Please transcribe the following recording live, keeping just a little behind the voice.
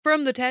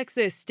From the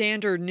Texas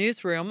Standard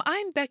Newsroom,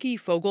 I'm Becky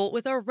Fogel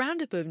with a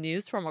roundup of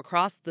news from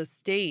across the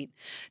state.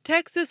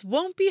 Texas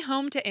won't be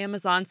home to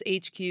Amazon's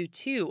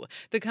HQ2.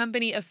 The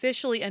company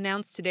officially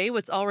announced today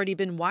what's already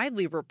been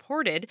widely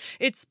reported.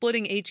 It's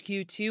splitting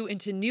HQ2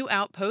 into new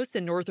outposts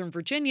in Northern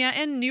Virginia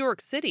and New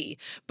York City.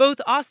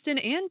 Both Austin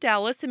and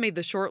Dallas had made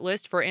the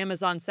shortlist for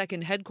Amazon's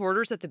second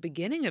headquarters at the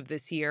beginning of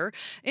this year.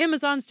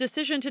 Amazon's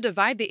decision to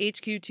divide the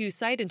HQ2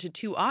 site into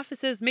two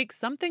offices makes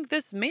some think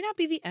this may not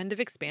be the end of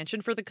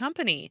expansion for the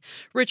company.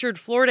 Richard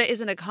Florida is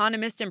an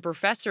economist and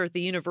professor at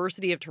the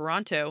University of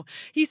Toronto.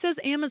 He says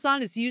Amazon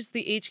has used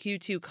the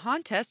HQ2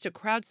 contest to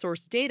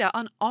crowdsource data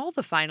on all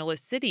the finalist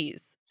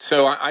cities.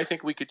 So I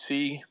think we could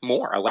see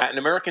more, a Latin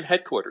American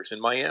headquarters in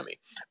Miami,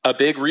 a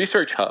big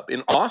research hub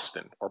in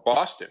Austin or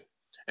Boston,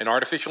 an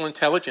artificial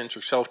intelligence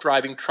or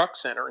self-driving truck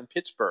center in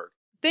Pittsburgh.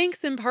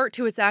 Thanks in part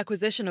to its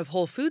acquisition of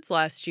Whole Foods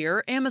last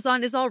year,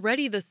 Amazon is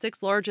already the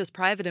sixth largest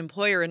private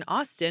employer in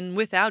Austin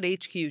without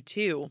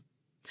HQ2.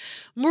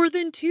 More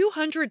than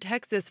 200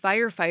 Texas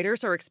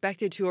firefighters are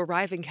expected to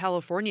arrive in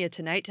California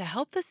tonight to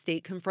help the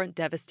state confront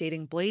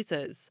devastating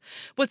blazes.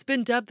 What's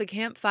been dubbed the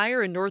Camp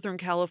Fire in Northern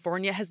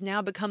California has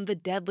now become the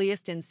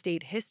deadliest in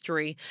state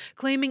history,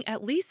 claiming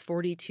at least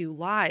 42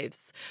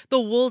 lives. The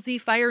Woolsey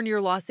fire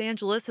near Los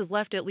Angeles has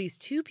left at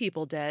least 2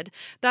 people dead.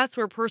 That's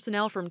where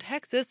personnel from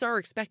Texas are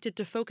expected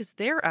to focus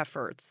their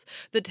efforts.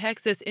 The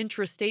Texas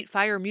Intrastate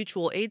Fire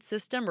Mutual Aid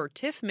System, or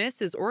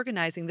TIFMIS, is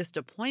organizing this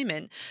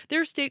deployment.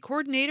 Their state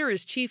coordinator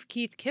is Chief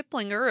Keith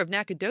Kiplinger of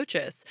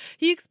Nacogdoches.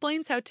 He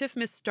explains how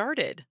TIFMIS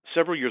started.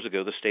 Several years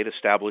ago, the state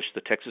established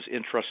the Texas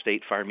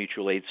Intrastate Fire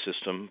Mutual Aid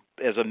System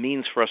as a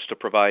means for us to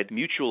provide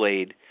mutual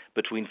aid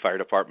between fire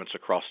departments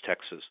across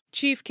Texas.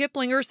 Chief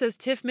Kiplinger says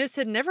TIFMIS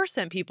had never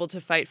sent people to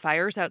fight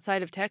fires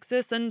outside of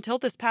Texas until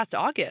this past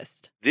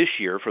August. This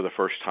year, for the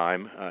first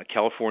time,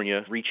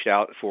 California reached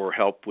out for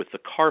help with the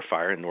Carr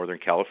Fire in Northern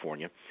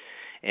California.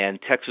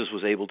 And Texas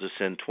was able to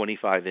send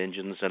 25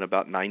 engines and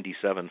about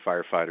 97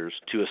 firefighters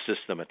to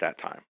assist them at that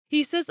time.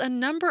 He says a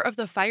number of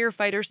the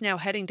firefighters now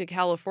heading to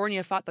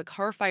California fought the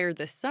Carr Fire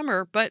this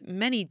summer, but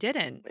many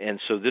didn't. And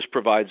so this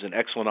provides an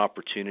excellent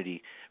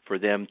opportunity for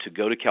them to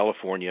go to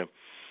California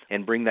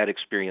and bring that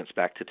experience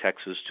back to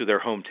Texas, to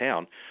their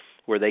hometown,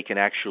 where they can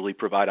actually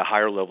provide a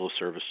higher level of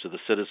service to the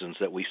citizens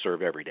that we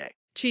serve every day.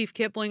 Chief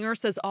Kiplinger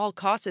says all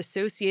costs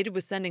associated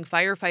with sending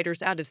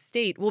firefighters out of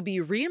state will be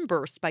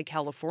reimbursed by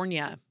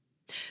California.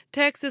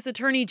 Texas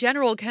Attorney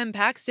General Ken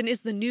Paxton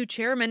is the new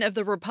chairman of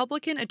the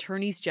Republican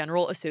Attorneys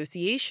General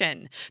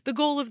Association. The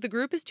goal of the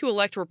group is to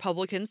elect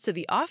Republicans to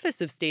the office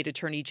of State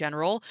Attorney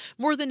General.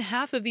 More than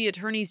half of the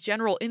attorneys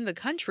general in the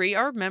country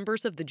are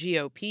members of the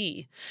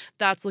GOP.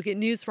 That's Look at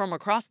News from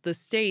across the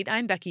state.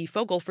 I'm Becky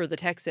Fogel for the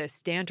Texas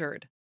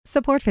Standard.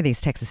 Support for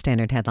these Texas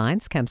Standard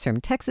headlines comes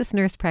from Texas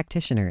Nurse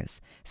Practitioners,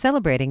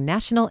 celebrating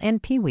National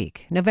NP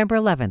Week, November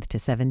 11th to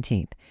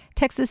 17th.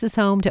 Texas is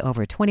home to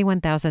over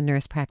 21,000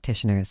 nurse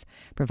practitioners,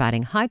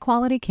 providing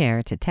high-quality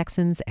care to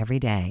Texans every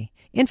day.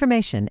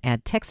 Information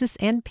at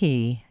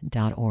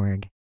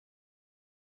texasnp.org.